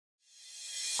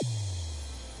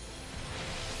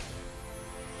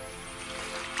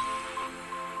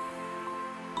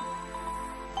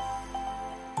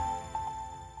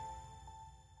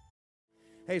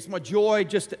Hey, it's my joy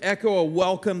just to echo a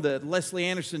welcome that Leslie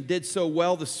Anderson did so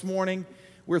well this morning.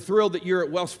 We're thrilled that you're at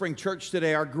Wellspring Church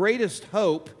today. Our greatest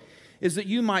hope is that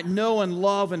you might know and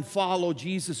love and follow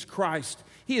Jesus Christ.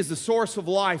 He is the source of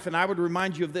life, and I would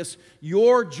remind you of this.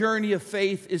 Your journey of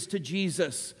faith is to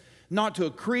Jesus, not to a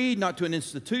creed, not to an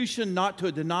institution, not to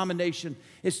a denomination.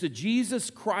 It's to Jesus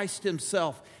Christ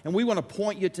Himself, and we want to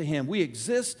point you to Him. We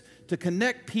exist to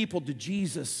connect people to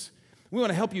Jesus. We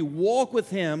want to help you walk with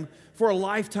Him for a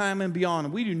lifetime and beyond.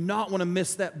 And we do not want to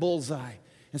miss that bullseye.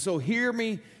 And so hear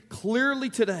me clearly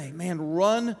today. Man,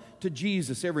 run to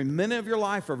Jesus every minute of your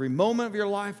life, every moment of your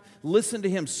life. Listen to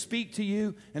Him speak to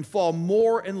you and fall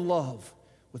more in love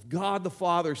with God the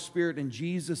Father, Spirit, and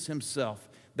Jesus Himself.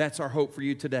 That's our hope for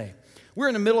you today. We're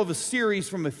in the middle of a series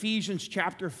from Ephesians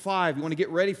chapter 5. You want to get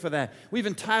ready for that. We've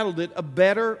entitled it, A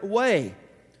Better Way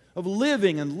of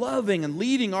Living and Loving and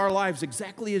Leading Our Lives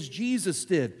exactly as Jesus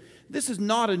did. This is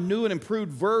not a new and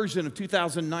improved version of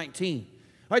 2019.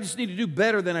 I just need to do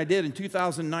better than I did in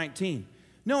 2019.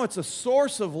 No, it's a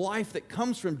source of life that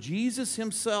comes from Jesus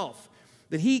Himself,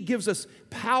 that He gives us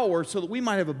power so that we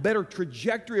might have a better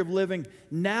trajectory of living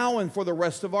now and for the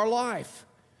rest of our life.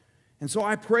 And so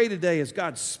I pray today as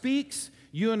God speaks,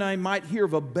 you and I might hear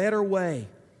of a better way.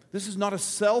 This is not a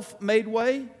self-made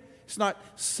way. It's not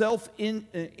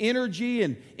self-energy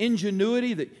and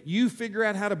ingenuity that you figure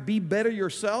out how to be better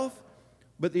yourself,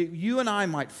 but that you and I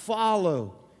might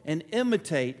follow and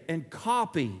imitate and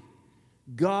copy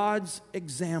God's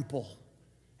example.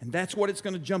 And that's what it's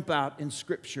going to jump out in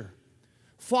Scripture.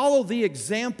 Follow the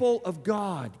example of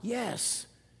God. Yes.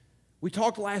 We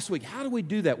talked last week. How do we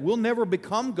do that? We'll never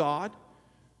become God,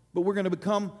 but we're going to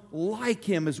become like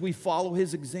Him as we follow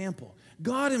His example.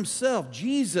 God Himself,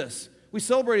 Jesus, we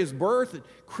celebrate His birth at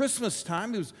Christmas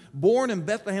time. He was born in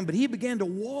Bethlehem, but He began to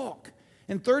walk.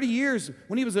 In 30 years,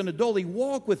 when He was an adult, He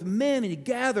walked with men and He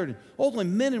gathered. And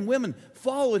ultimately, men and women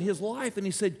followed His life, and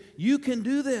He said, you can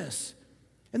do this.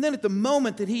 And then at the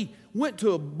moment that He went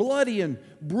to a bloody and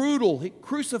brutal,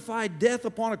 crucified death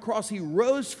upon a cross, He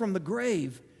rose from the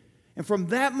grave. And from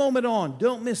that moment on,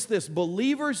 don't miss this,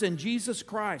 believers in Jesus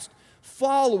Christ,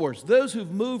 followers, those who've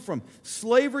moved from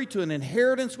slavery to an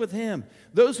inheritance with Him,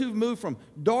 those who've moved from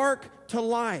dark to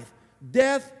life,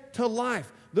 death to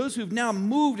life, those who've now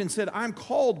moved and said, I'm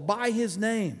called by His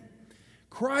name.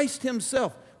 Christ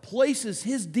Himself places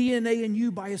His DNA in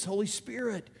you by His Holy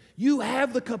Spirit. You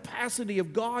have the capacity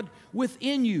of God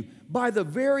within you by the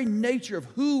very nature of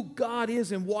who God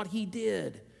is and what He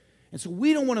did. And so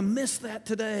we don't want to miss that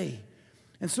today.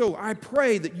 And so I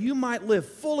pray that you might live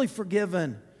fully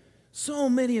forgiven. So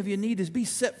many of you need to be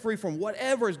set free from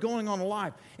whatever is going on in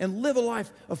life and live a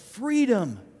life of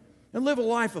freedom and live a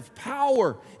life of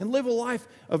power and live a life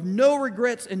of no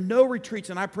regrets and no retreats.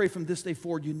 And I pray from this day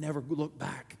forward you never look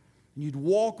back and you'd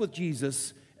walk with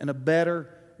Jesus in a better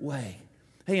way.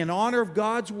 Hey, in honor of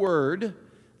God's Word,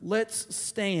 let's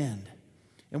stand.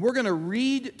 And we're going to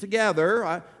read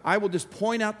together. I will just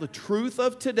point out the truth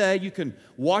of today. You can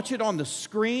watch it on the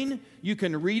screen. You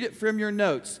can read it from your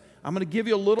notes. I'm going to give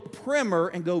you a little primer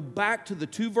and go back to the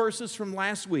two verses from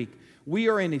last week. We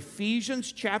are in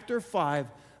Ephesians chapter 5,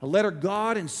 a letter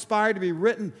God inspired to be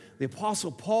written, the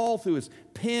Apostle Paul through his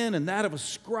pen and that of a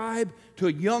scribe to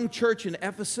a young church in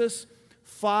Ephesus.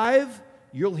 5,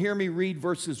 you'll hear me read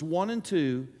verses 1 and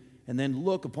 2, and then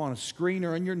look upon a screen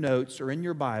or in your notes or in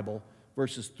your Bible,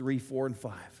 verses 3, 4, and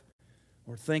 5.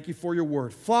 Lord, thank you for your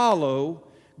word. Follow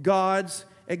God's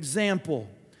example.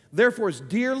 Therefore, as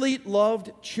dearly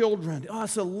loved children. Oh,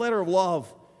 it's a letter of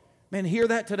love. Man, hear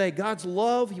that today. God's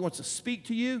love, He wants to speak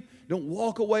to you. Don't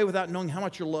walk away without knowing how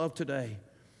much you're loved today.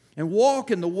 And walk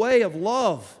in the way of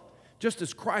love, just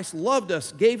as Christ loved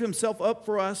us, gave Himself up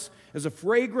for us as a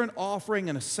fragrant offering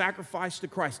and a sacrifice to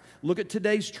Christ. Look at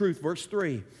today's truth, verse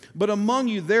 3. But among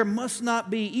you there must not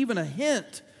be even a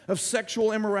hint of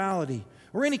sexual immorality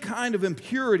or any kind of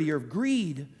impurity or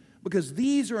greed, because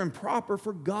these are improper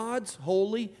for God's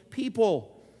holy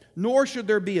people. Nor should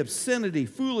there be obscenity,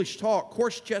 foolish talk,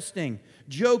 coarse jesting,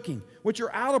 joking, which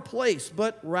are out of place,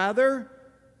 but rather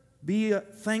be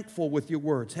thankful with your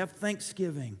words. Have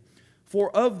thanksgiving. For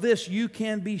of this you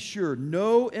can be sure,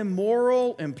 no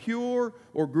immoral, impure,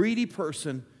 or greedy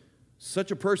person, such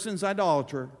a person's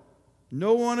idolater,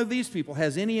 no one of these people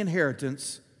has any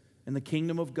inheritance in the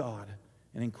kingdom of God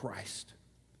and in Christ.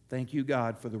 Thank you,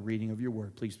 God, for the reading of your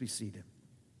word. Please be seated.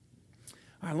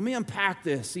 All right, let me unpack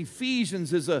this.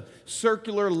 Ephesians is a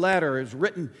circular letter. It's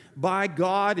written by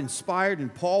God, inspired,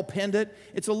 and Paul penned it.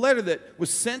 It's a letter that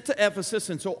was sent to Ephesus,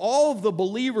 and so all of the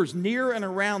believers near and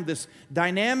around this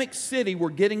dynamic city were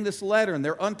getting this letter, and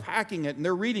they're unpacking it, and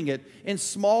they're reading it in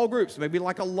small groups, maybe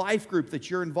like a life group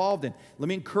that you're involved in. Let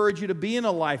me encourage you to be in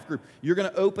a life group. You're going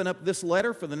to open up this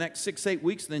letter for the next 6-8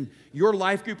 weeks, then your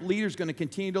life group leader is going to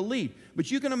continue to lead.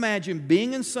 But you can imagine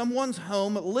being in someone's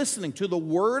home listening to the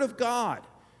Word of God,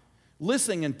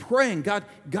 listening and praying, God,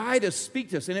 guide us,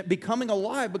 speak to us, and it becoming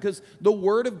alive because the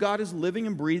Word of God is living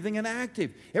and breathing and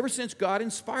active. Ever since God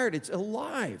inspired, it's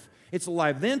alive. It's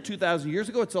alive then, 2,000 years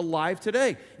ago. It's alive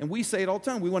today. And we say it all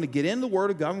the time. We want to get in the Word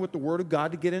of God and want the Word of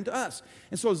God to get into us.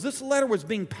 And so as this letter was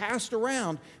being passed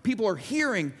around, people are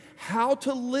hearing how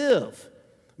to live.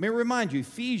 Let me remind you,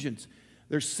 Ephesians,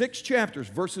 there's 6 chapters,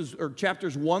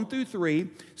 chapters 1 through 3,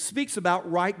 speaks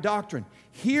about right doctrine.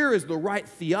 Here is the right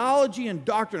theology and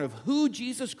doctrine of who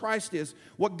Jesus Christ is,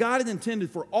 what God has intended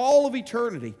for all of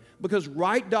eternity, because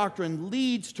right doctrine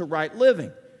leads to right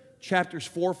living. Chapters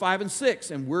 4, 5, and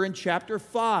 6, and we're in chapter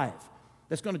 5.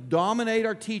 That's going to dominate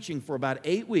our teaching for about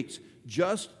 8 weeks,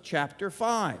 just chapter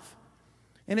 5.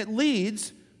 And it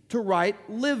leads to right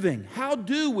living. How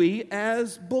do we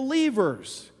as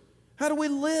believers? How do we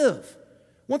live?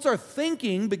 Once our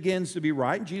thinking begins to be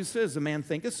right, and Jesus says, the man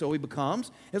thinketh, so he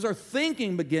becomes. As our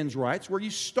thinking begins right, it's where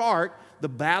you start. The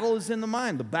battle is in the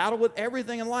mind. The battle with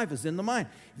everything in life is in the mind.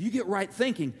 If you get right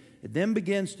thinking, it then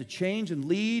begins to change and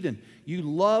lead, and you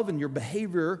love, and your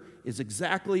behavior is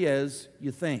exactly as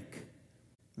you think.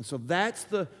 And so that's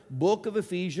the book of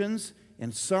Ephesians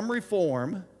in summary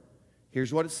form.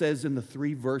 Here's what it says in the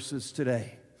 3 verses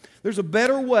today. There's a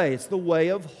better way. It's the way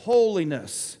of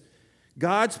holiness.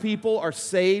 God's people are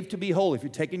saved to be holy. If you're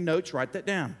taking notes, write that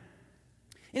down.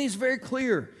 And he's very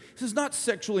clear. He says, not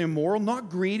sexually immoral, not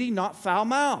greedy, not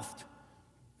foul-mouthed.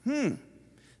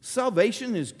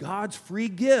 Salvation is God's free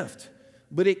gift,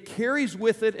 but it carries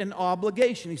with it an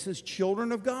obligation. He says,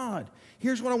 children of God.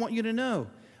 Here's what I want you to know.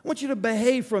 I want you to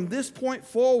behave from this point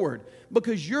forward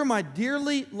because you're my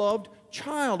dearly loved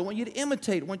child. I want you to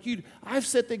imitate. I've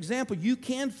set the example. You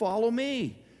can follow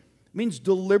me. It means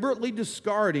deliberately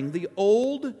discarding the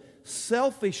old,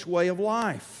 selfish way of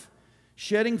life,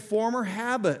 shedding former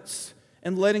habits,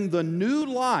 and letting the new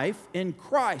life in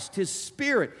Christ, His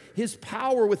Spirit, His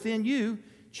power within you,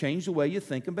 change the way you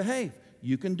think and behave.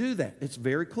 You can do that. It's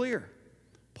very clear.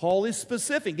 Paul is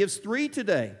specific. He gives 3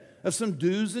 today of some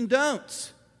do's and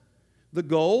don'ts. The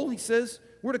goal, he says,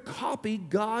 we're to copy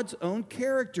God's own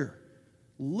character,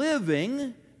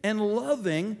 living and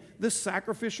loving this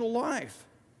sacrificial life.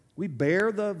 We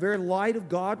bear the very light of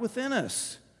God within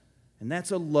us. And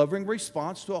that's a loving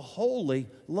response to a holy,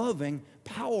 loving,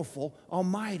 powerful,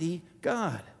 almighty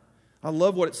God. I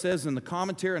love what it says in the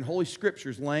commentary on Holy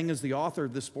Scriptures. Lang is the author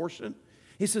of this portion.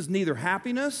 He says, neither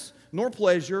happiness, nor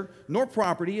pleasure, nor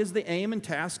property is the aim and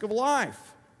task of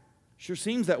life. Sure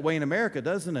seems that way in America,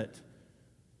 doesn't it?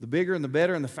 The bigger and the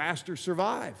better and the faster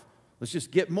survive. Let's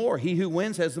just get more. He who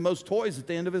wins has the most toys at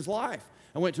the end of his life.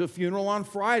 I went to a funeral on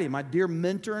Friday, my dear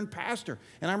mentor and pastor,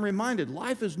 and I'm reminded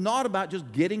life is not about just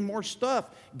getting more stuff,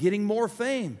 getting more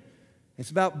fame.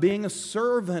 It's about being a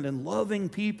servant and loving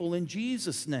people in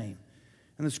Jesus' name.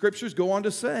 And the Scriptures go on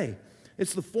to say,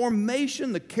 it's the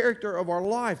formation, the character of our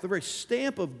life, the very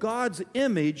stamp of God's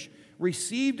image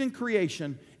received in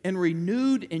creation and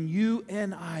renewed in you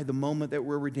and I the moment that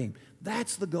we're redeemed.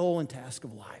 That's the goal and task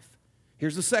of life.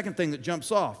 Here's the second thing that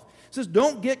jumps off. It says,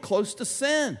 don't get close to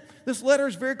sin. This letter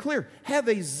is very clear. Have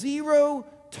a zero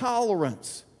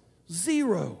tolerance.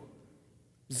 Zero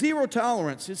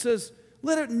tolerance. It says,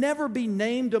 let it never be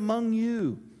named among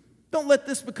you. Don't let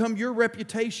this become your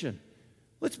reputation.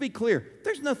 Let's be clear.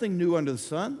 There's nothing new under the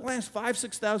sun. The last 5,000,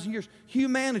 6,000 years,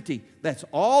 humanity, that's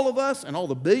all of us and all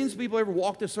the billions of people who ever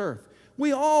walked this earth.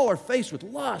 We all are faced with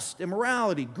lust,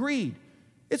 immorality, greed.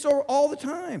 It's all the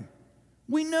time.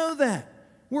 We know that.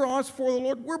 We're honest before the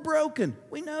Lord. We're broken.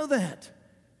 We know that.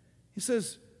 He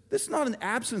says, this is not an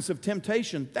absence of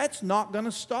temptation. That's not going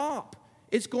to stop.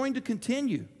 It's going to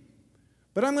continue.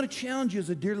 But I'm going to challenge you as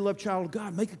a dearly loved child of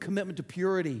God. Make a commitment to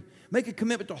purity. Make a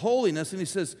commitment to holiness. And he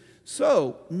says,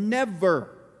 so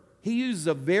never. He uses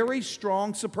a very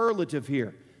strong superlative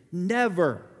here.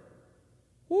 Never.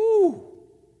 Woo!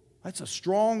 That's a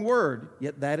strong word,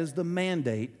 yet that is the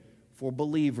mandate for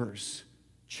believers,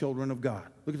 children of God.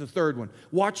 Look at the third one.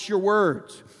 Watch your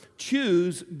words.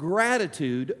 Choose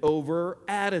gratitude over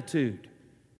attitude.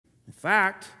 In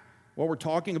fact, while we're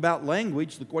talking about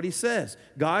language, look what he says.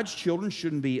 God's children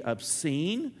shouldn't be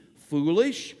obscene,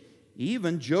 foolish,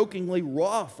 even jokingly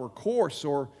rough or coarse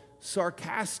or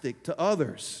sarcastic to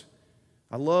others.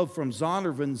 I love from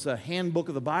Zondervan's Handbook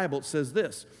of the Bible, it says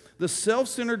this: the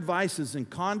self-centered vices in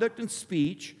conduct and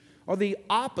speech are the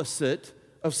opposite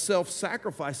of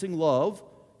self-sacrificing love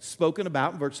spoken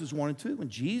about in verses 1 and 2 when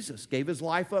Jesus gave his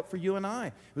life up for you and I.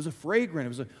 It was a fragrant, it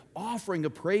was an offering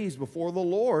of praise before the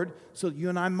Lord so that you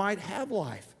and I might have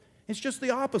life. It's just the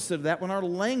opposite of that when our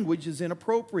language is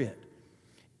inappropriate.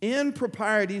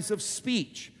 Improprieties of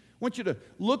speech. I want you to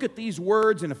look at these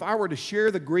words, and if I were to share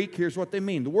the Greek, here's what they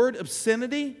mean. The word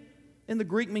obscenity in the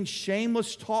Greek means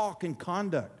shameless talk and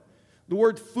conduct. The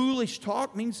word foolish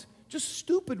talk means just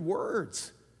stupid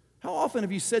words. How often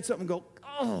have you said something and go,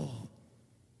 oh,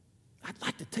 I'd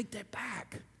like to take that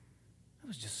back. That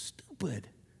was just stupid.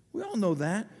 We all know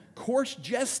that. Coarse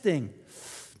jesting.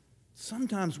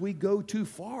 Sometimes we go too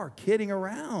far, kidding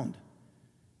around.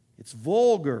 It's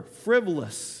vulgar,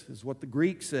 frivolous, is what the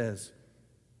Greek says.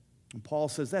 And Paul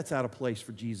says that's out of place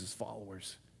for Jesus'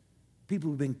 followers.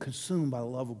 People who've been consumed by the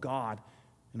love of God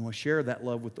and will share that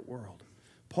love with the world.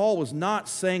 Paul was not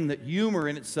saying that humor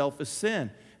in itself is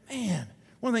sin. Man,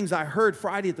 one of the things I heard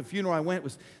Friday at the funeral I went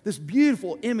was this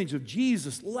beautiful image of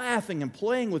Jesus laughing and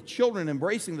playing with children,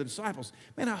 embracing the disciples.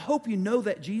 Man, I hope you know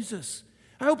that Jesus.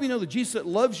 I hope you know the Jesus that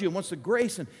loves you and wants to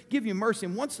grace and give you mercy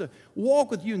and wants to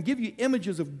walk with you and give you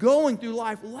images of going through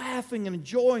life laughing and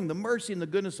enjoying the mercy and the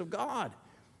goodness of God.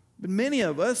 But many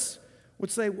of us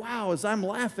would say, wow, as I'm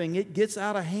laughing, it gets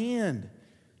out of hand.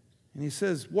 And he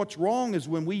says, what's wrong is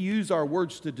when we use our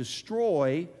words to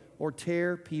destroy or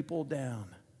tear people down.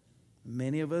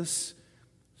 Many of us,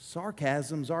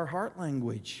 sarcasm's our heart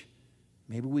language.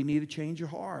 Maybe we need to change your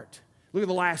heart. Look at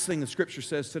the last thing the Scripture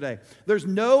says today. There's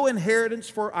no inheritance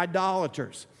for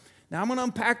idolaters. Now, I'm going to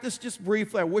unpack this just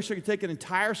briefly. I wish I could take an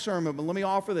entire sermon, but let me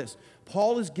offer this.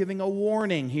 Paul is giving a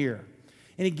warning here.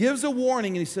 And he gives a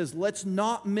warning, and he says, let's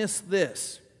not miss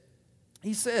this.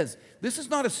 He says, this is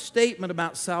not a statement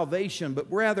about salvation, but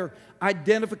rather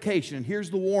identification. And here's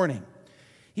the warning.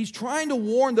 He's trying to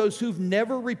warn those who've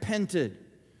never repented,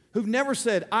 who've never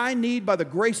said, I need, by the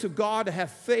grace of God, to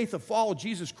have faith to follow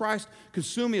Jesus Christ,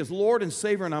 consume me as Lord and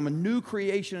Savior, and I'm a new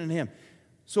creation in Him.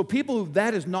 So people who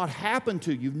that has not happened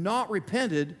to, you've not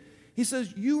repented, he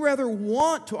says, you rather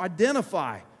want to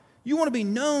identify. You want to be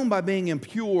known by being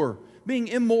impure, being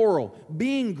immoral,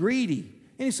 being greedy.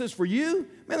 And he says, for you,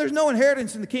 man, there's no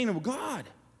inheritance in the kingdom of God.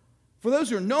 For those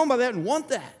who are known by that and want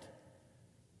that.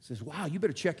 He says, wow, you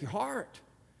better check your heart.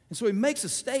 And so he makes a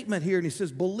statement here, and he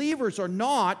says, believers are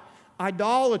not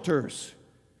idolaters.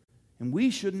 And we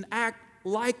shouldn't act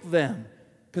like them,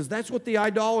 because that's what the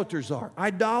idolaters are.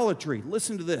 Idolatry,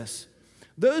 listen to this.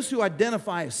 Those who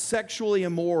identify as sexually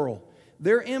immoral,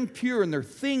 they're impure in their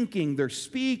thinking, their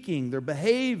speaking, their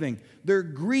behaving, their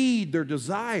greed, their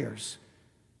desires.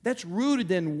 That's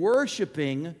rooted in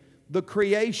worshiping the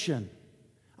creation.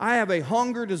 I have a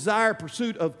hunger, desire,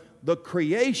 pursuit of the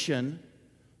creation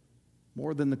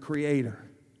more than the Creator.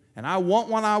 And I want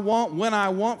what I want, when I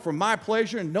want, for my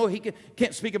pleasure, and no, He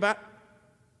can't speak about it.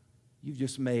 You've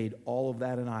just made all of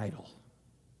that an idol.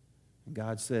 And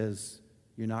God says,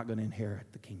 you're not going to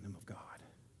inherit the kingdom of God.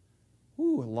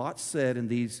 Ooh, a lot said in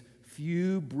these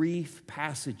few brief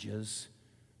passages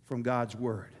from God's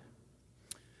Word.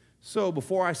 So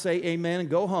before I say amen and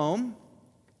go home,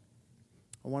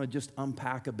 I want to just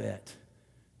unpack a bit.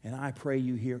 And I pray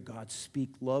you hear God speak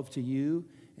love to you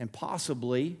and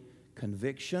possibly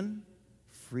conviction,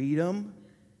 freedom,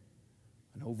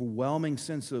 an overwhelming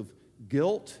sense of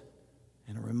guilt,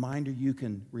 and a reminder you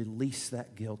can release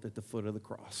that guilt at the foot of the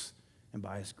cross and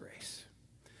by His grace.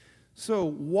 So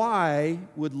why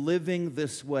would living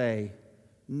this way,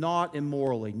 not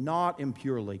immorally, not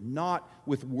impurely, not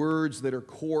with words that are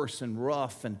coarse and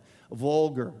rough and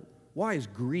vulgar, why is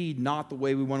greed not the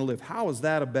way we want to live? How is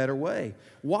that a better way?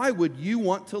 Why would you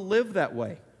want to live that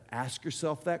way? Ask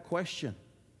yourself that question.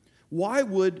 Why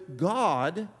would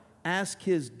God ask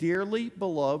His dearly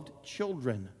beloved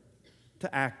children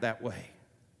to act that way?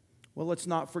 Well, let's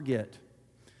not forget,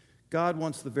 God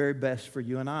wants the very best for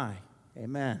you and I.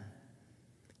 Amen.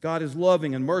 God is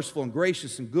loving and merciful and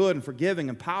gracious and good and forgiving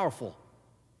and powerful.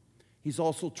 He's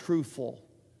also truthful,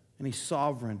 and He's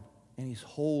sovereign, and He's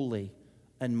holy,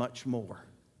 and much more.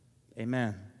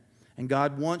 Amen. And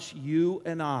God wants you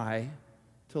and I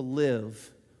to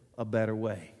live a better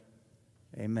way.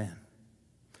 Amen.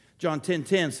 John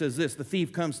 10:10 says this, the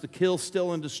thief comes to kill,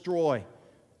 steal, and destroy.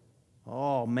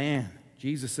 Oh, man.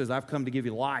 Jesus says, I've come to give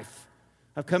you life.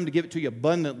 I've come to give it to you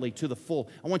abundantly, to the full.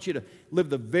 I want you to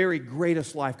live the very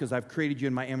greatest life because I've created you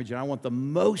in my image, and I want the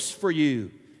most for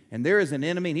you. And there is an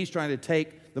enemy, and he's trying to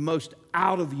take the most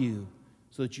out of you.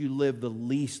 so that you live the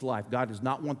least life. God does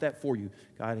not want that for you.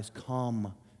 God has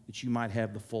come that you might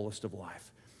have the fullest of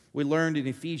life. We learned in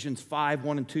Ephesians 5,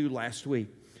 1 and 2 last week,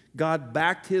 God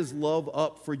backed His love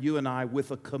up for you and I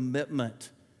with a commitment.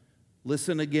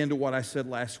 Listen again to what I said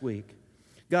last week.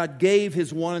 God gave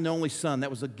His one and only Son, that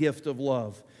was a gift of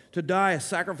love, to die a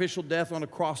sacrificial death on a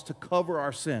cross to cover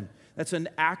our sin. That's an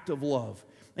act of love.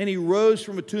 And He rose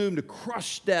from a tomb to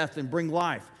crush death and bring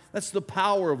life. That's the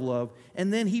power of love.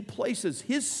 And then He places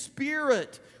His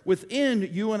Spirit within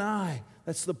you and I.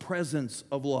 That's the presence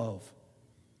of love.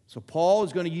 So Paul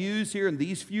is going to use here in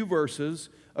these few verses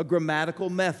a grammatical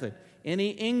method.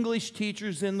 Any English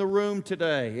teachers in the room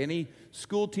today? Any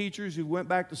school teachers who went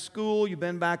back to school? You've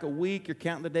been back a week. You're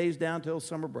counting the days down till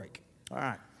summer break. All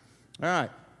right. All right.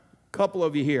 A couple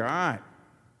of you here. All right.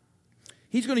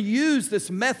 He's going to use this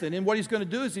method, and what he's going to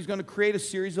do is he's going to create a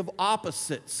series of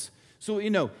opposites. So,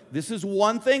 this is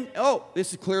one thing. Oh,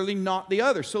 this is clearly not the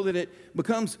other, so that it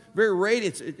becomes very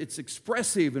radiant. It's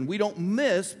expressive, and we don't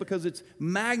miss because it's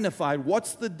magnified.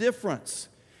 What's the difference?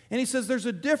 And he says there's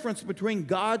a difference between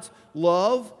God's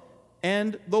love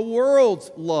and the world's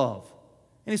love.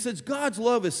 And he says God's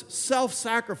love is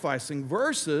self-sacrificing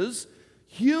versus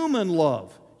human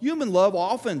love. Human love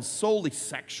often solely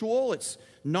sexual. It's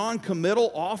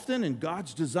non-committal often in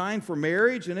God's design for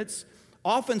marriage, and it's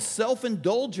often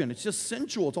self-indulgent. It's just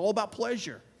sensual. It's all about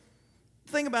pleasure.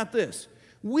 Think about this.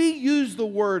 We use the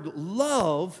word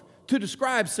love to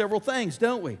describe several things,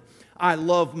 don't we? I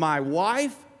love my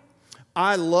wife.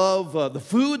 I love the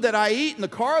food that I eat and the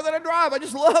car that I drive. I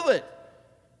just love it.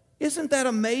 Isn't that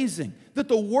amazing? That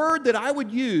the word that I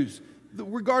would use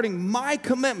regarding my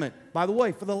commitment, by the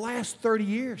way, for the last 30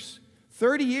 years,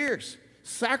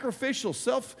 sacrificial,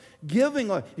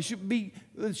 self-giving.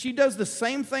 She does the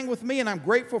same thing with me, and I'm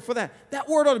grateful for that. That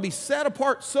word ought to be set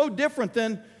apart so different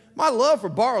than my love for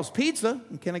Barrow's Pizza.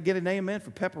 And can I get an amen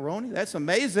for pepperoni? That's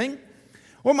amazing.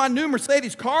 Or my new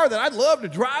Mercedes car that I'd love to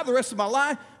drive the rest of my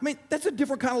life. I mean, that's a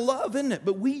different kind of love, isn't it?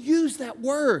 But we use that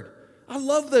word. I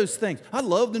love those things. I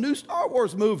love the new Star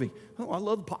Wars movie. Oh, I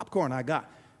love the popcorn I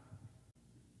got.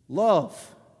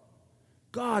 Love.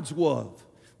 God's love.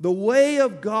 The way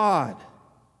of God.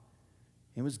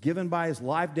 It was given by His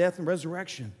life, death, and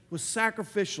resurrection. It was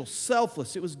sacrificial,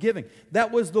 selfless. It was giving.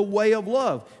 That was the way of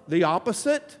love. The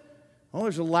opposite? Oh,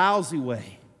 there's a lousy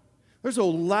way. There's a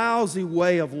lousy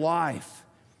way of life.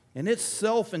 And it's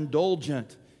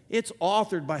self-indulgent. It's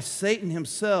authored by Satan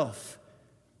himself.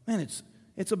 Man,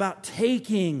 it's about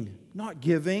taking, not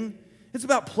giving. It's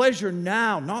about pleasure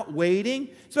now, not waiting.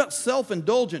 It's about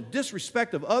self-indulgent,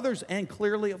 disrespect of others, and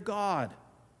clearly of God. I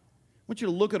want you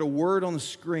to look at a word on the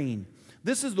screen.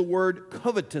 This is the word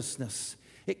covetousness.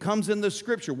 It comes in the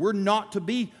Scripture. We're not to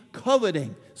be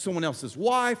coveting someone else's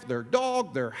wife, their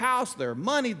dog, their house, their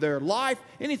money, their life,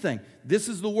 anything. This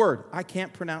is the word. I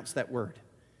can't pronounce that word.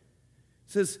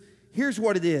 It says, here's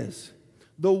what it is.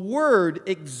 The word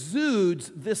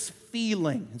exudes this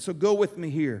feeling. And so go with me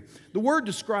here. The word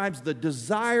describes the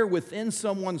desire within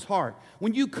someone's heart.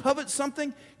 When you covet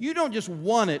something, you don't just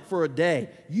want it for a day.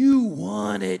 You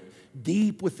want it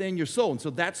deep within your soul. And so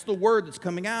that's the word that's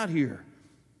coming out here.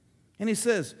 And he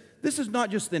says, this is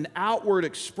not just an outward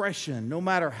expression, no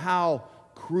matter how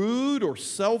crude or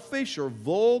selfish or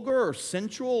vulgar or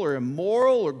sensual or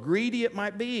immoral or greedy it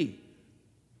might be.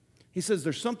 He says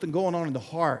there's something going on in the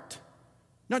heart,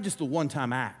 not just a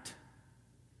one-time act.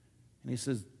 And he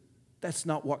says that's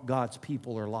not what God's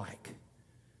people are like.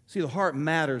 See, the heart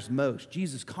matters most.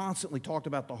 Jesus constantly talked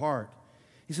about the heart.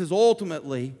 He says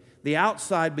ultimately, the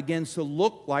outside begins to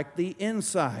look like the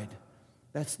inside.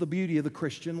 That's the beauty of the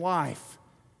Christian life.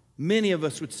 Many of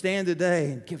us would stand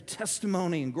today and give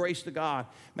testimony and grace to God.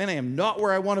 Man, I am not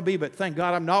where I want to be, but thank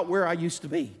God I'm not where I used to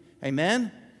be.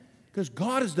 Amen? Because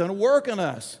God has done a work on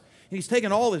us. And He's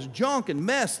taken all this junk and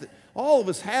mess that all of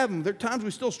us have. And there are times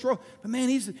we still struggle. But man,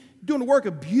 He's doing a work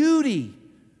of beauty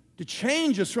to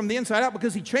change us from the inside out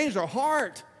because He changed our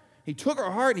heart. He took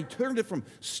our heart and He turned it from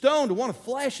stone to one of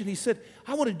flesh. And He said,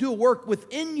 I want to do a work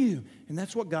within you. And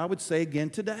that's what God would say again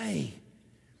today.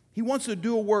 He wants to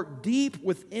do a work deep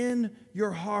within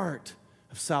your heart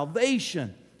of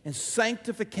salvation and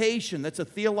sanctification. That's a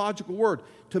theological word.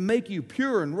 To make you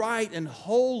pure and right and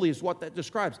holy is what that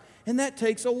describes. And that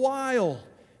takes a while.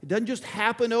 It doesn't just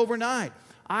happen overnight.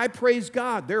 I praise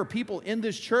God. There are people in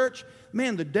this church,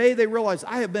 man, the day they realize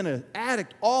I have been an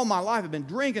addict all my life, I've been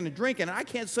drinking and I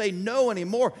can't say no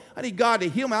anymore. I need God to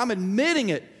heal me. I'm admitting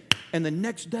it. And the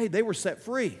next day they were set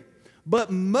free.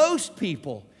 But most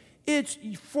people, it's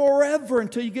forever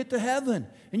until you get to heaven.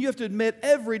 And you have to admit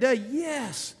every day,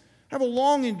 yes, I have a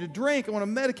longing to drink. I want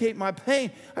to medicate my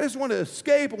pain. I just want to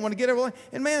escape. I want to get everything.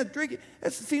 And man, drinking,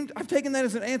 I've taken that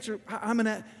as an answer. I'm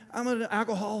an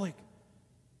alcoholic.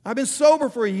 I've been sober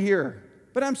for a year,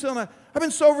 but I'm still not. I've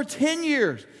been sober 10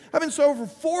 years. I've been sober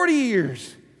for 40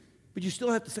 years. But you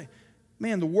still have to say,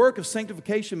 man, the work of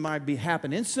sanctification might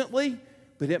happen instantly,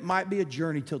 but it might be a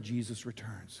journey till Jesus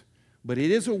returns. But it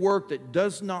is a work that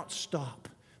does not stop,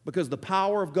 because the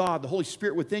power of God, the Holy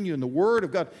Spirit within you, and the Word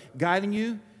of God guiding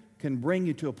you can bring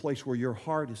you to a place where your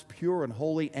heart is pure and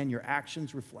holy and your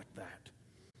actions reflect that.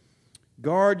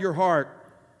 Guard your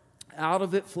heart. Out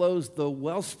of it flows the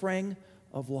wellspring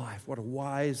of life. What a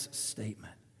wise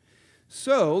statement.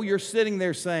 So you're sitting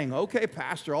there saying, okay,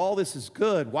 Pastor, all this is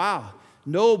good. Wow,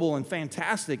 noble and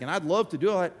fantastic, and I'd love to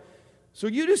do it. So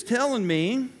you're just telling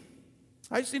me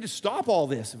I just need to stop all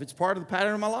this if it's part of the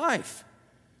pattern of my life.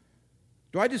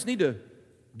 Do I just need to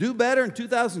do better in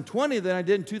 2020 than I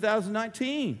did in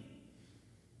 2019?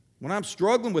 When I'm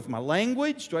struggling with my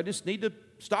language, do I just need to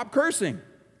stop cursing?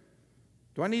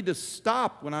 Do I need to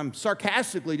stop when I'm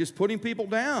sarcastically just putting people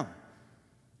down?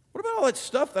 What about all that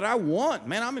stuff that I want?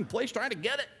 Man, I'm in place trying to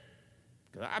get it.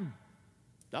 Because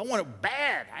I want it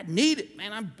bad. I need it.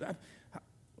 Man,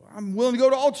 I'm willing to go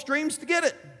to all extremes to get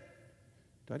it.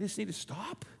 Do I just need to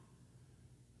stop?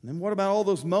 And then what about all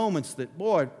those moments that,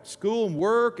 boy, school and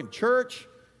work and church,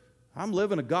 I'm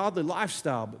living a godly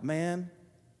lifestyle, but man,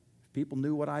 if people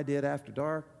knew what I did after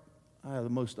dark, the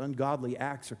most ungodly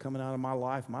acts are coming out of my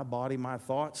life, my body, my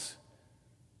thoughts.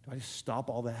 Do I just stop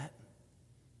all that?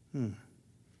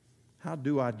 How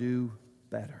do I do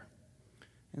better?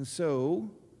 And so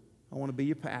I want to be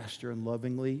your pastor and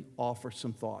lovingly offer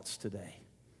some thoughts today.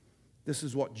 This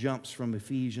is what jumps from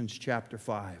Ephesians chapter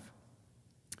 5.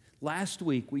 Last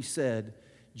week we said,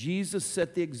 Jesus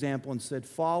set the example and said,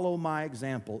 follow my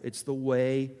example. It's the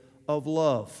way of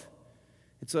love.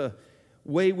 It's a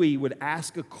way we would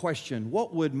ask a question.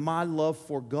 What would my love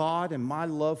for God and my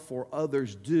love for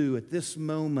others do at this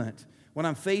moment when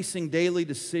I'm facing daily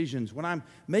decisions, when I'm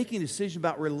making decisions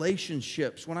about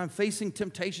relationships, when I'm facing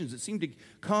temptations that seem to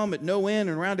come at no end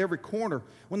and around every corner,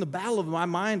 when the battle of my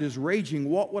mind is raging,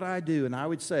 what would I do? And I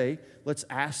would say, let's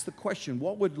ask the question,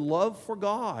 what would love for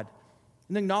God,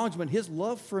 an acknowledgement, His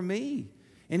love for me,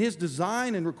 and His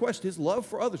design and request, His love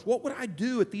for others, what would I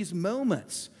do at these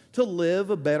moments to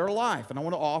live a better life? And I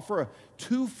want to offer a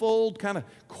twofold kind of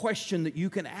question that you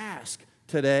can ask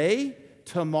today,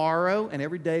 tomorrow, and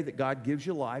every day that God gives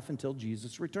you life until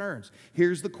Jesus returns.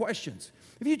 Here's the questions.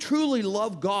 If you truly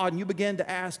love God and you begin to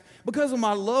ask, because of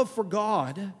my love for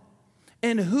God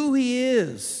and who He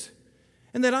is,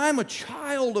 and that I'm a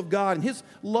child of God and His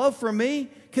love for me,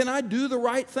 can I do the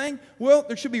right thing? Well,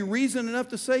 there should be reason enough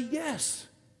to say, yes,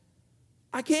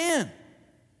 I can.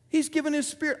 He's given His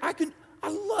Spirit. I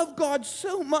love God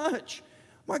so much.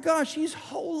 My gosh, He's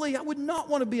holy. I would not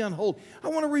want to be unholy. I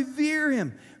want to revere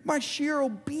Him. My sheer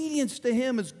obedience to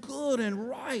Him is good and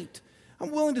right.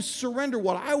 I'm willing to surrender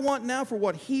what I want now for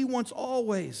what He wants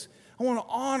always. I want to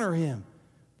honor Him.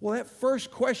 Well, that first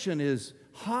question is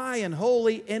high and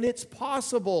holy, and it's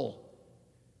possible.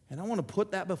 And I want to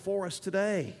put that before us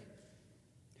today.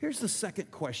 Here's the second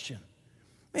question.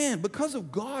 Man, because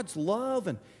of God's love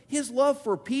and His love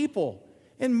for people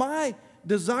and my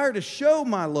desire to show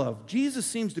my love, Jesus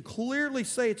seems to clearly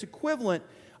say it's equivalent.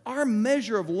 Our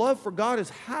measure of love for God is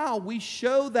how we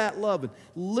show that love and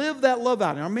live that love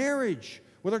out in our marriage,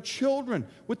 with our children,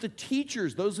 with the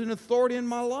teachers, those in authority in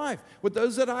my life, with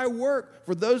those that I work,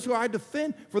 for those who I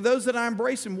defend, for those that I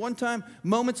embrace in one-time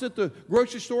moments at the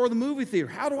grocery store or the movie theater.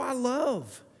 How do I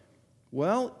love?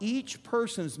 Well, each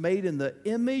person is made in the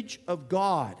image of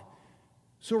God.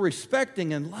 So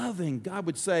respecting and loving, God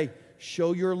would say,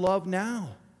 show your love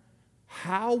now.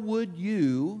 How would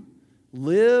you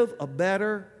live a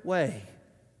better way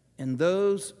in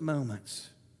those moments?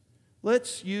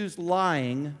 Let's use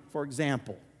lying for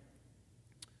example.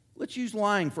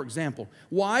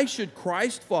 Why should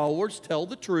Christ followers tell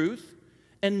the truth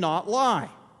and not lie?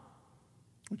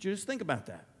 I want you to just think about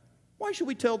that. Why should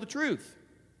we tell the truth?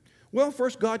 Well,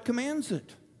 first, God commands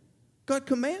it. God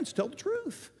commands, tell the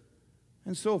truth.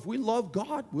 And so if we love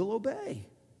God, we'll obey.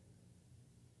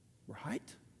 Right?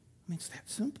 I mean, it's that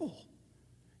simple.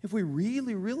 If we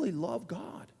really, really love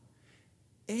God,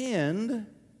 and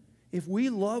if we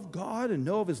love God and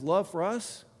know of His love for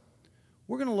us,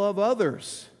 we're going to love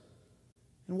others.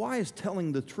 And why is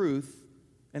telling the truth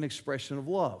an expression of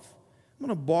love? I'm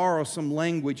going to borrow some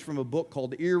language from a book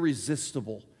called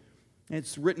Irresistible.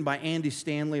 It's written by Andy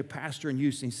Stanley, a pastor in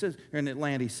Houston. He says, or in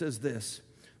Atlanta, he says this.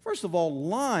 First of all,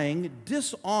 lying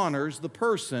dishonors the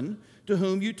person to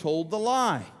whom you told the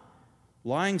lie.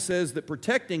 Lying says that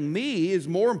protecting me is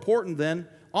more important than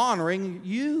honoring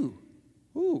you.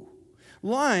 Ooh.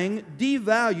 Lying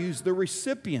devalues the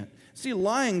recipient. See,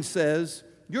 lying says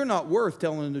you're not worth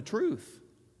telling the truth.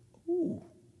 Ooh.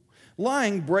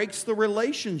 Lying breaks the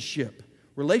relationship.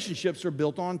 Relationships are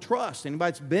built on trust.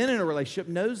 Anybody that's been in a relationship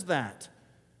knows that.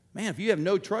 Man, if you have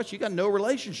no trust, you got no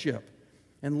relationship.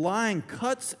 And lying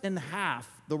cuts in half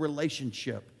the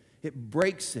relationship. It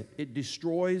breaks it. It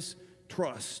destroys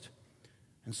trust.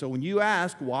 And so when you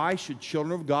ask, why should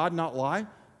children of God not lie?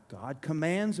 God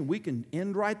commands, and we can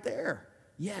end right there.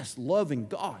 Yes, loving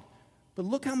God. But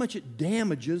look how much it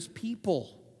damages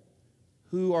people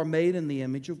who are made in the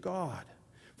image of God.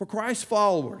 For Christ's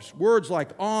followers, words like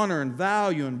honor and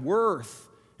value and worth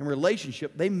and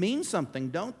relationship, they mean something,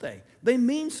 don't they? They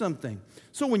mean something.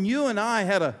 So when you and I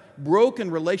had a broken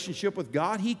relationship with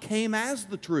God, He came as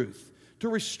the truth to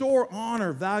restore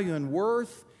honor, value, and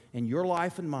worth in your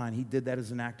life and mine. He did that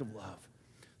as an act of love.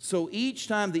 So each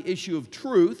time the issue of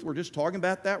truth, we're just talking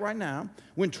about that right now,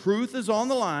 when truth is on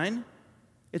the line,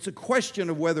 it's a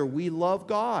question of whether we love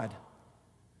God.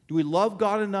 Do we love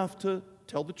God enough to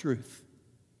tell the truth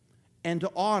and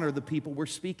to honor the people we're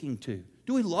speaking to?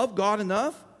 Do we love God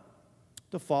enough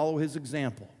to follow His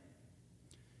example?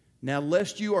 Now,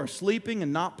 lest you are sleeping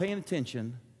and not paying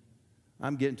attention,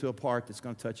 I'm getting to a part that's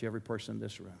going to touch every person in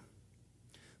this room.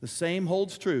 The same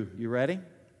holds true, you ready?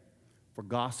 For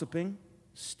gossiping,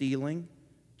 stealing,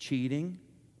 cheating,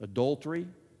 adultery,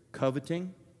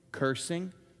 coveting,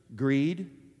 cursing, greed.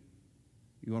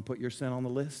 You want to put your sin on the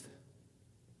list?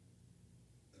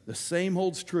 The same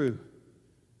holds true.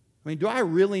 I mean, do I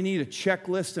really need a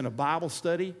checklist in a Bible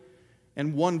study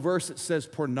and one verse that says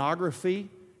pornography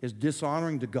is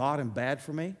dishonoring to God and bad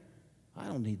for me? I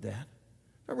don't need that.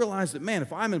 I realize that, man,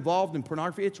 if I'm involved in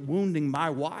pornography, it's wounding my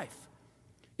wife.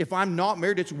 If I'm not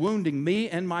married, it's wounding me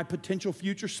and my potential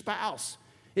future spouse.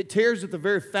 It tears at the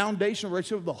very foundational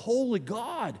relationship of the holy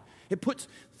God. It puts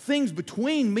things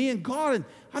between me and God, and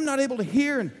I'm not able to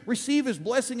hear and receive His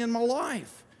blessing in my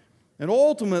life. And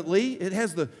ultimately, it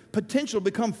has the potential to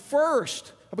become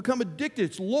first. I become addicted.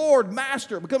 It's Lord,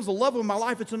 Master. It becomes the love of my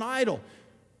life. It's an idol.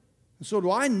 And so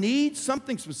do I need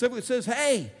something specific that says,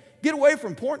 hey, get away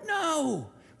from porn?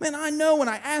 No. Man, I know when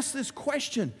I ask this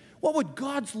question, what would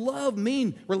God's love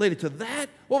mean related to that?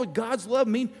 What would God's love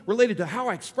mean related to how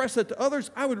I express that to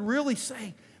others? I would really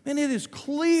say, man, it is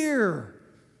clear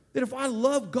that if I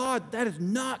love God, that is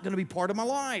not going to be part of my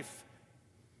life.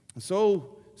 And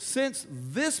so, since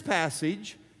this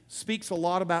passage speaks a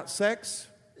lot about sex,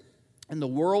 and the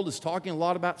world is talking a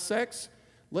lot about sex,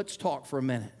 let's talk for a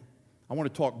minute. I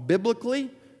want to talk biblically,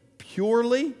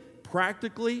 purely,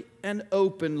 practically, and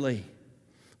openly.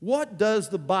 What does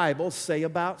the Bible say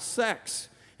about sex?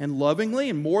 And lovingly,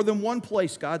 in more than one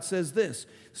place, God says this: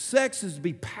 sex is to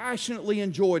be passionately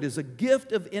enjoyed as a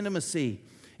gift of intimacy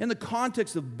in the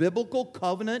context of biblical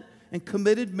covenant and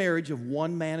committed marriage of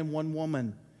one man and one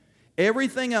woman.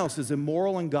 Everything else is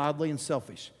immoral, ungodly, and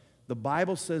selfish. The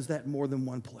Bible says that in more than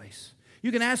one place.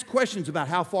 You can ask questions about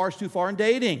how far is too far in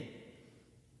dating.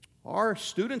 Our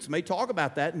students may talk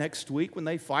about that next week when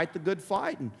they fight the good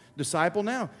fight and disciple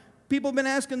now. People have been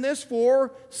asking this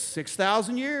for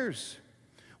 6,000 years.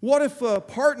 What if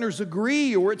partners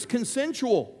agree or it's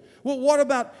consensual? Well, what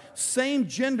about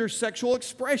same-gender sexual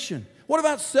expression? What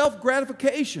about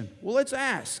self-gratification? Well, let's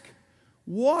ask.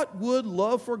 What would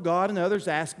love for God and others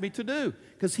ask me to do?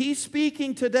 Because He's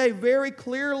speaking today very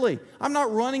clearly. I'm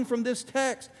not running from this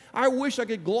text. I wish I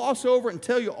could gloss over it and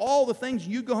tell you all the things.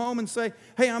 You go home and say,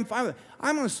 hey, I'm fine with it.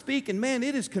 I'm going to speak, and man,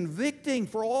 it is convicting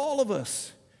for all of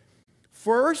us.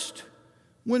 First,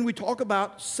 when we talk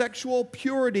about sexual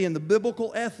purity and the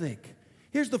biblical ethic,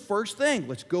 here's the first thing.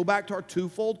 Let's go back to our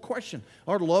twofold question.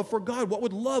 Our love for God. What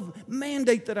would love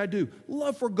mandate that I do?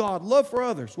 Love for God, love for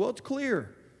others. Well, it's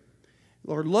clear.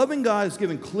 Our loving God is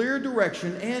given clear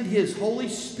direction and His Holy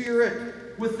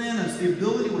Spirit within us, the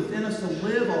ability within us to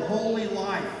live a holy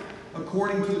life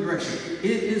according to the direction. It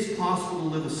is possible to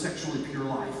live a sexually pure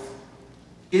life.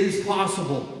 It is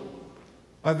possible.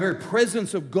 By the very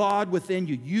presence of God within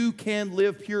you, you can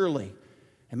live purely.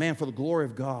 And man, for the glory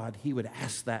of God, He would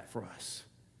ask that for us.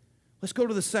 Let's go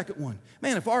to the second one.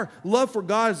 Man, if our love for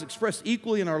God is expressed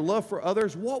equally in our love for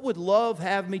others, what would love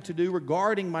have me to do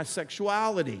regarding my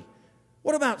sexuality?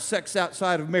 What about sex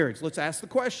outside of marriage? Let's ask the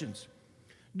questions.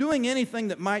 Doing anything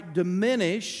that might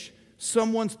diminish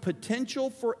someone's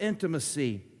potential for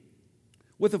intimacy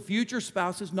with a future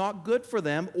spouse is not good for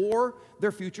them or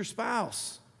their future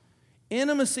spouse.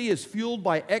 Intimacy is fueled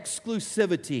by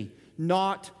exclusivity,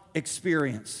 not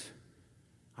experience.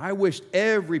 I wished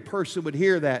every person would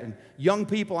hear that. And young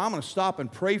people, I'm going to stop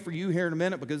and pray for you here in a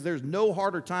minute, because there's no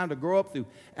harder time to grow up through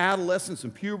adolescence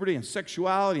and puberty and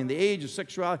sexuality and the age of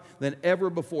sexuality than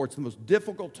ever before. It's the most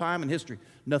difficult time in history.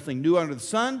 Nothing new under the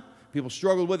sun. People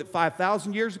struggled with it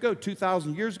 5,000 years ago,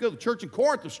 2,000 years ago. The church in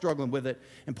Corinth was struggling with it,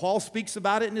 and Paul speaks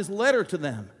about it in his letter to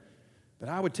them. But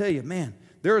I would tell you, man,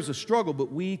 there is a struggle,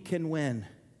 but we can win.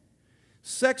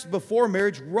 Sex before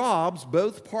marriage robs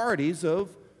both parties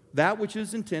of that which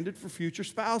is intended for future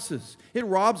spouses. It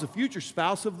robs a future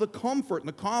spouse of the comfort and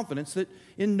the confidence that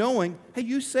in knowing, hey,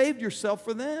 you saved yourself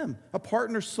for them, a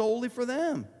partner solely for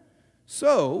them.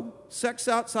 So, sex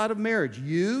outside of marriage,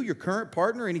 you, your current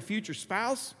partner, any future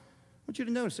spouse, I want you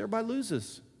to notice everybody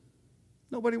loses.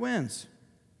 Nobody wins.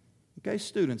 Okay,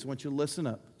 students, I want you to listen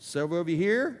up. Several of you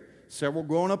here, several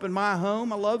growing up in my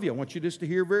home, I love you. I want you just to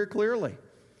hear very clearly.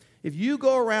 If you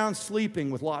go around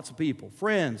sleeping with lots of people,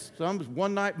 friends, some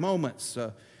one-night moments,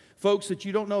 folks that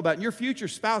you don't know about, and your future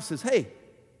spouse says, hey,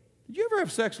 did you ever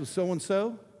have sex with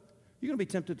so-and-so? You're going to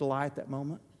be tempted to lie at that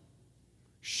moment.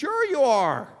 Sure you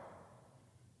are.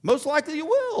 Most likely you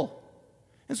will.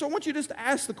 And so I want you just to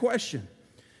ask the question.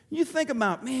 You think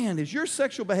about, man, is your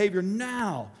sexual behavior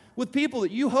now with people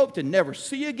that you hope to never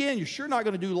see again, you're sure not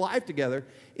going to do life together,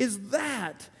 is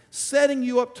that setting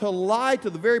you up to lie to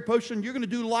the very person you're going to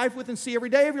do life with and see every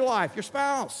day of your life, your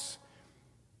spouse?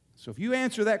 So if you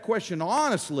answer that question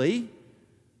honestly,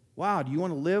 wow, do you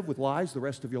want to live with lies the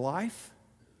rest of your life?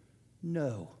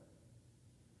 No.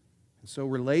 And so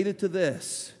related to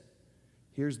this,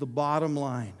 here's the bottom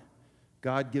line.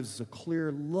 God gives us a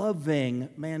clear, loving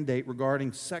mandate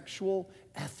regarding sexual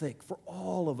ethic for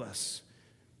all of us.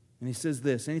 And he says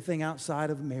this, anything outside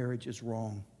of marriage is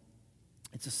wrong.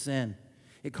 It's a sin.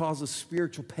 It causes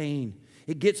spiritual pain.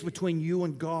 It gets between you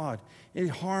and God. It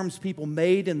harms people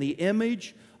made in the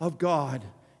image of God.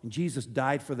 And Jesus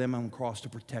died for them on the cross to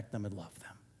protect them and love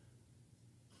them.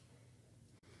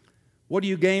 What do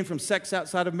you gain from sex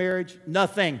outside of marriage?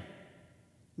 Nothing.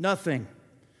 Nothing.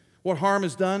 What harm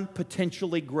is done?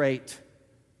 Potentially great.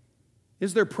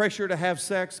 Is there pressure to have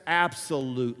sex?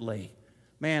 Absolutely.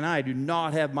 Man, I do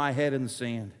not have my head in the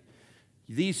sand.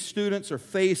 These students are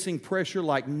facing pressure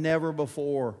like never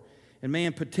before. And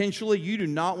man, potentially you do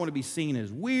not want to be seen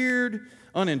as weird,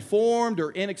 uninformed,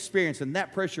 or inexperienced. And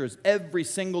that pressure is every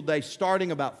single day,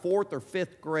 starting about 4th or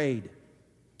 5th grade.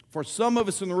 For some of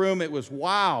us in the room, it was,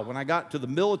 wow, when I got to the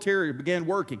military or began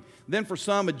working. Then for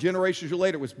some, a generation or two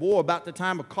later, it was, boy, about the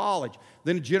time of college.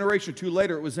 Then a generation or two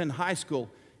later, it was in high school.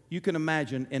 You can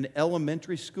imagine in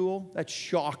elementary school, that's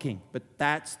shocking, but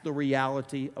that's the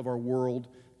reality of our world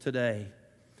today.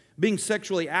 Being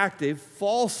sexually active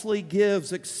falsely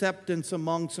gives acceptance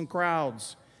among some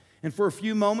crowds. And for a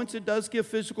few moments, it does give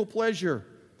physical pleasure.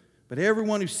 But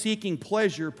everyone who's seeking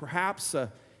pleasure perhaps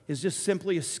is just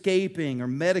simply escaping or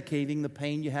medicating the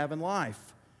pain you have in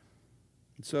life.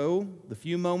 And so, the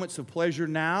few moments of pleasure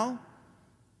now,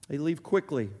 they leave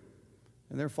quickly,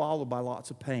 and they're followed by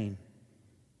lots of pain.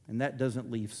 And that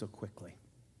doesn't leave so quickly.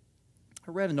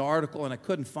 I read an article, and I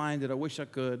couldn't find it. I wish I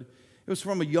could. It was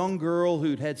from a young girl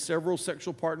who'd had several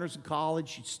sexual partners in college.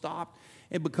 She stopped,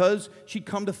 and because she'd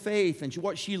come to faith, and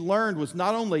what she learned was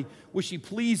not only was she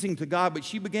pleasing to God, but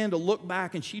she began to look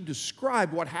back, and she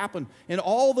described what happened in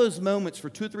all those moments. For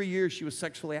 2 or 3 years, she was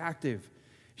sexually active.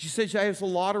 She said she has a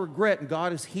lot of regret, and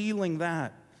God is healing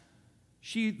that.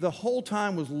 She, the whole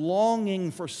time, was longing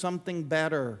for something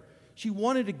better. She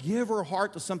wanted to give her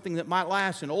heart to something that might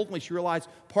last, and ultimately she realized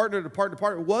partner to partner to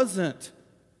partner, it wasn't.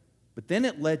 But then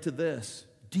it led to this,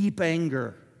 deep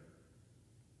anger.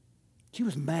 She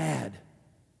was mad.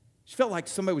 She felt like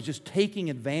somebody was just taking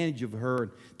advantage of her,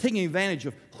 and taking advantage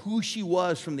of who she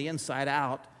was from the inside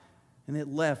out, and it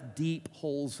left deep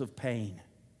holes of pain.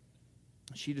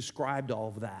 She described all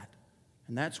of that.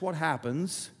 And that's what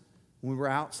happens when we're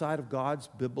outside of God's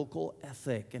biblical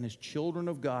ethic. And as children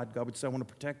of God, God would say, I want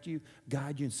to protect you,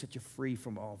 guide you, and set you free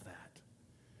from all of that.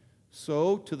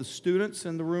 So, to the students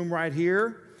in the room right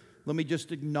here, let me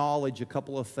just acknowledge a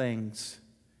couple of things.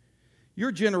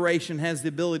 Your generation has the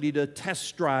ability to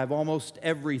test drive almost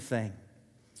everything.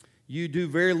 You do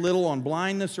very little on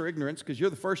blindness or ignorance because you're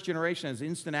the first generation that has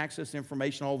instant access to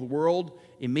information all over the world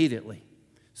immediately.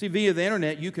 See, via the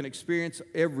internet, you can experience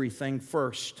everything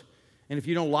first. And if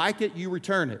you don't like it, you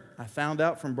return it. I found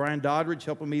out from Brian Doddridge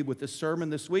helping me with this sermon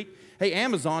this week. Hey,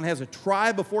 Amazon has a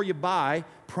try before you buy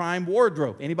Prime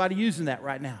wardrobe. Anybody using that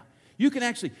right now? You can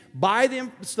actually buy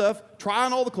them stuff, try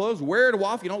on all the clothes, wear it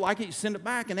off. If you don't like it, you send it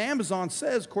back. And Amazon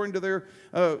says, according to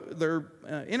their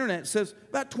internet, says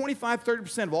about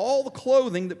 25-30% of all the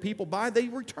clothing that people buy, they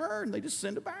return. They just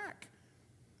send it back.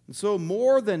 And so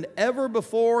more than ever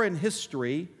before in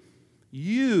history,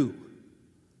 you're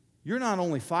not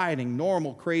only fighting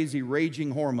normal, crazy,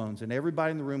 raging hormones, and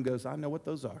everybody in the room goes, I know what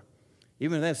those are.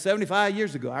 Even if that's 75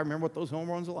 years ago, I remember what those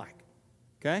hormones are like.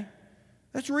 Okay?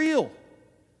 That's real.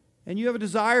 And you have a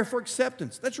desire for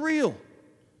acceptance. That's real.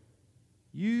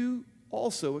 You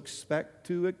also expect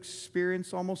to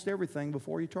experience almost everything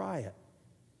before you try it.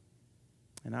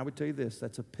 And I would tell you this,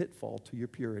 that's a pitfall to your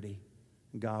purity.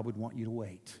 And God would want you to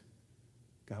wait.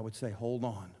 God would say, hold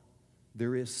on.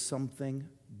 There is something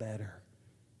better.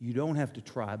 You don't have to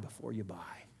try before you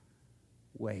buy.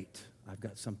 Wait. I've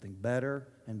got something better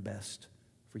and best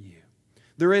for you.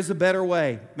 There is a better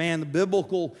way. Man, the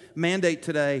biblical mandate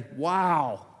today,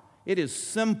 wow. It is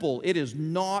simple. It is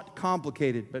not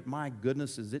complicated. But my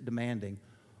goodness, is it demanding.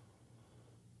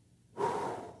 It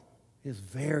is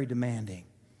very demanding.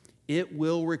 It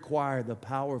will require the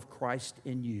power of Christ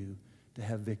in you to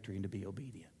have victory and to be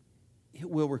obedient. It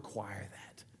will require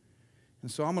that. And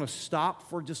so I'm going to stop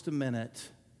for just a minute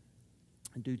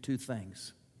and do two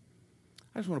things.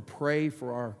 I just want to pray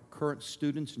for our current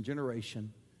students and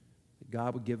generation that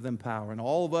God would give them power. And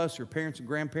all of us, your parents and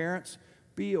grandparents,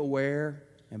 be aware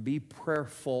and be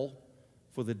prayerful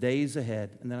for the days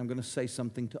ahead. And then I'm going to say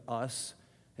something to us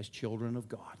as children of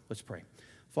God. Let's pray.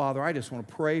 Father, I just want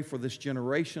to pray for this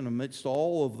generation amidst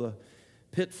all of the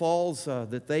pitfalls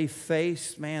that they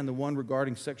face. Man, the one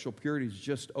regarding sexual purity is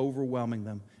just overwhelming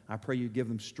them. I pray you give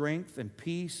them strength and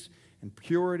peace and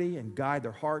purity and guide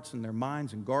their hearts and their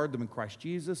minds and guard them in Christ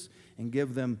Jesus and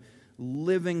give them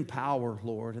living power,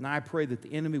 Lord. And I pray that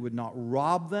the enemy would not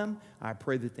rob them. I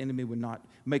pray that the enemy would not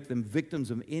make them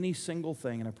victims of any single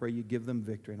thing. And I pray you give them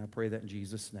victory. And I pray that in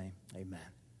Jesus' name. Amen.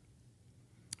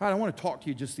 All right, I want to talk to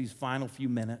you just these final few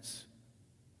minutes.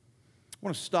 I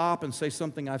want to stop and say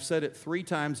something. I've said it 3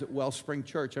 times at Wellspring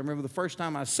Church. I remember the first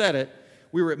time I said it,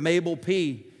 we were at Mabel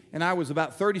P., and I was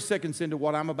about 30 seconds into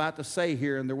what I'm about to say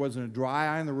here, and there wasn't a dry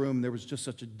eye in the room. There was just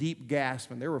such a deep gasp,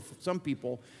 and there were some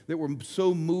people that were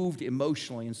so moved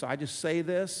emotionally. And so I just say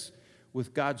this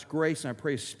with God's grace, and I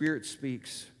pray His Spirit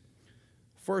speaks.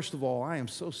 First of all, I am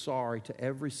so sorry to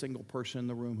every single person in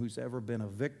the room who's ever been a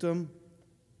victim.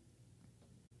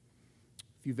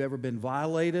 If you've ever been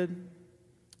violated,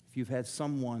 if you've had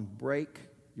someone break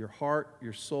your heart,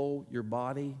 your soul, your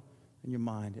body, and your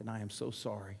mind, and I am so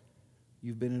sorry.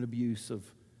 You've been in abuse of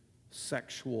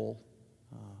sexual,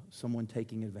 someone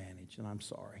taking advantage, and I'm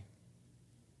sorry.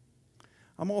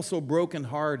 I'm also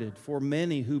brokenhearted for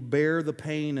many who bear the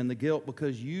pain and the guilt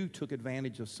because you took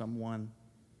advantage of someone.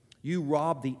 You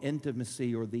robbed the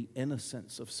intimacy or the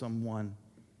innocence of someone.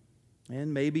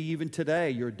 And maybe even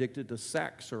today you're addicted to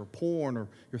sex or porn or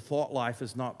your thought life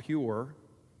is not pure.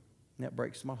 And that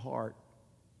breaks my heart.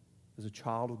 As a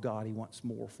child of God, He wants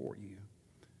more for you.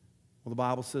 Well, the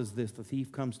Bible says this, the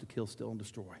thief comes to kill, steal, and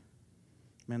destroy.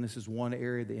 Man, this is one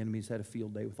area the enemy's had a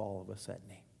field day with all of us, hasn't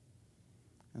he?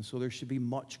 And so there should be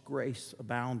much grace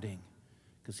abounding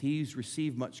because he's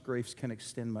received much grace, can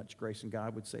extend much grace. And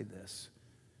God would say this,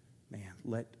 man,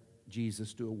 let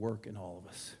Jesus do a work in all of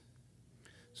us.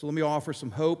 So let me offer some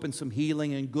hope and some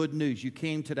healing and good news. You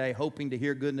came today hoping to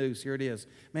hear good news. Here it is.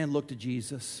 Man, look to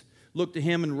Jesus. Look to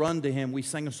Him and run to Him. We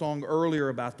sang a song earlier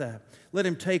about that. Let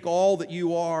Him take all that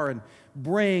you are and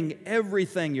bring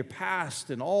everything, your past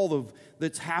and all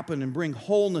that's happened, and bring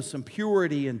wholeness and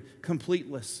purity and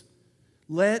completeness.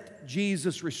 Let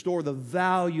Jesus restore the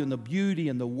value and the beauty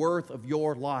and the worth of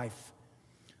your life.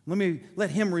 Let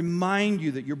Him remind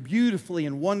you that you're beautifully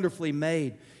and wonderfully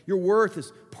made. Your worth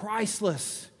is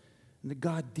priceless, and that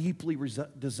God deeply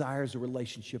desires a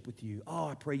relationship with you. Oh,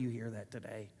 I pray you hear that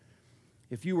today.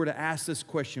 If you were to ask this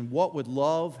question, what would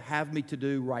love have me to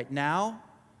do right now?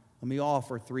 Let me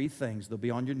offer 3 things. They'll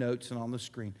be on your notes and on the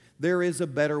screen. There is a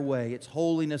better way. It's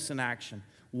holiness in action.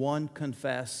 1,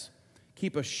 confess.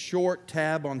 Keep a short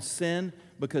tab on sin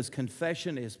because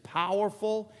confession is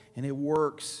powerful and it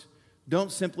works.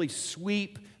 Don't simply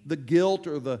sweep the guilt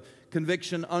or the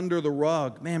conviction under the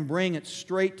rug. Man, bring it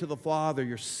straight to the Father,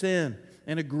 your sin,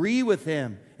 and agree with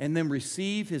Him and then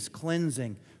receive His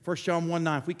cleansing. 1 John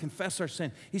 1:9, if we confess our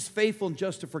sin, He's faithful and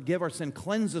just to forgive our sin,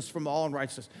 cleanse us from all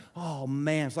unrighteousness. Oh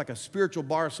man, it's like a spiritual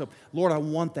bar of soap. Lord, I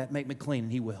want that, make me clean,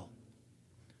 and He will.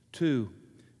 2,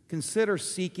 consider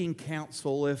seeking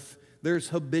counsel if there's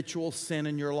habitual sin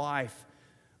in your life.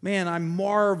 Man, I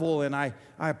marvel and I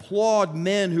applaud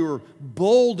men who are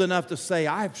bold enough to say,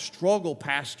 I've struggled,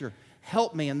 Pastor,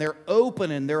 help me. And they're open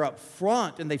and they're up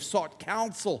front and they've sought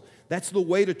counsel. That's the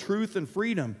way to truth and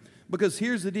freedom. Because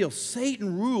here's the deal,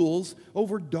 Satan rules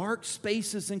over dark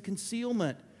spaces and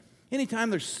concealment. Anytime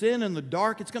there's sin in the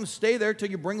dark, it's going to stay there till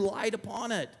you bring light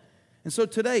upon it. And so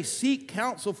today, seek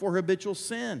counsel for habitual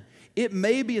sin. It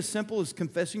may be as simple as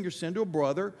confessing your sin to a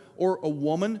brother or a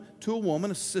woman to a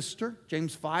woman, a sister.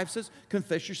 James 5 says,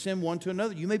 confess your sin one to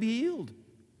another. You may be healed.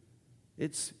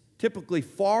 It's typically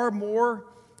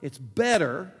it's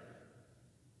better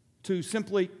to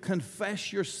simply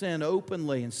confess your sin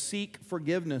openly and seek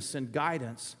forgiveness and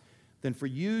guidance than for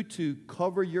you to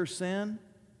cover your sin,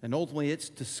 and ultimately it's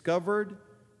discovered,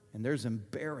 and there's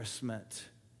embarrassment,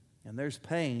 and there's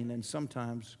pain, and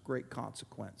sometimes great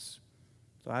consequence.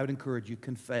 So I would encourage you,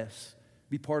 confess.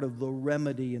 Be part of the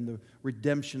remedy and the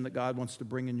redemption that God wants to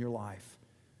bring in your life.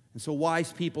 And so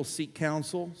wise people seek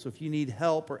counsel. So if you need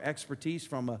help or expertise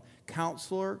from a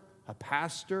counselor, a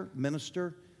pastor,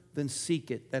 minister, then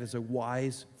seek it. That is a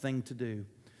wise thing to do.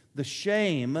 The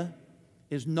shame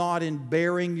is not in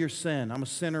bearing your sin. I'm a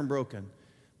sinner and broken.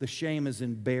 The shame is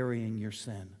in burying your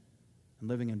sin and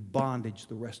living in bondage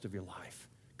the rest of your life.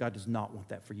 God does not want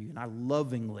that for you, and I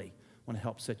lovingly want to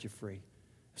help set you free.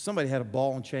 If somebody had a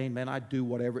ball and chain, man, I'd do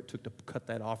whatever it took to cut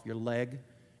that off your leg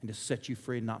and to set you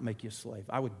free and not make you a slave.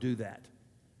 I would do that.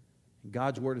 And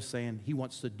God's word is saying He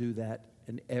wants to do that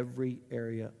in every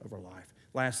area of our life.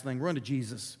 Last thing, run to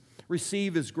Jesus.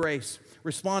 Receive His grace.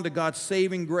 Respond to God's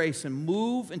saving grace and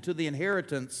move into the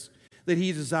inheritance that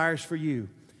He desires for you.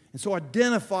 And so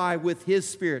identify with His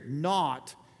Spirit,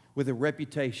 not with a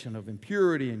reputation of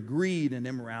impurity and greed and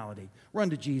immorality. Run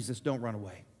to Jesus. Don't run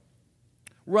away.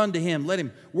 Run to Him. Let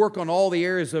Him work on all the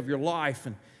areas of your life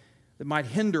and that might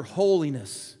hinder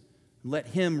holiness. Let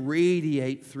Him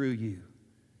radiate through you.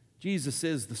 Jesus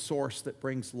is the source that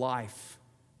brings life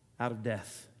out of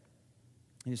death,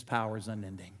 and His power is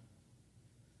unending.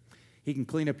 He can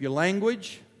clean up your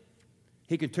language.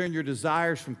 He can turn your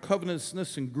desires from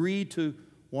covetousness and greed to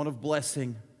one of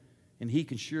blessing. And He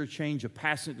can sure change a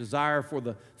passionate desire for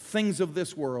the things of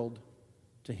this world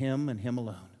to Him and Him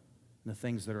alone, and the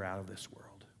things that are out of this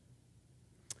world.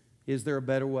 Is there a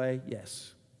better way?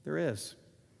 Yes, there is.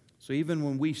 So even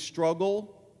when we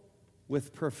struggle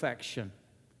with perfection,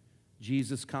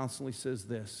 Jesus constantly says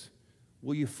this: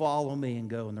 will you follow me and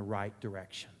go in the right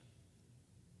direction?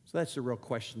 So that's the real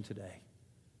question today.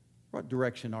 What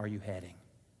direction are you heading?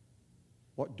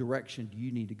 What direction do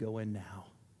you need to go in now?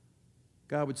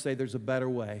 God would say there's a better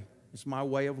way. It's my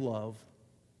way of love,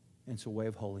 and it's a way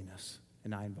of holiness,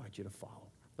 and I invite you to follow.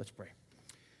 Let's pray.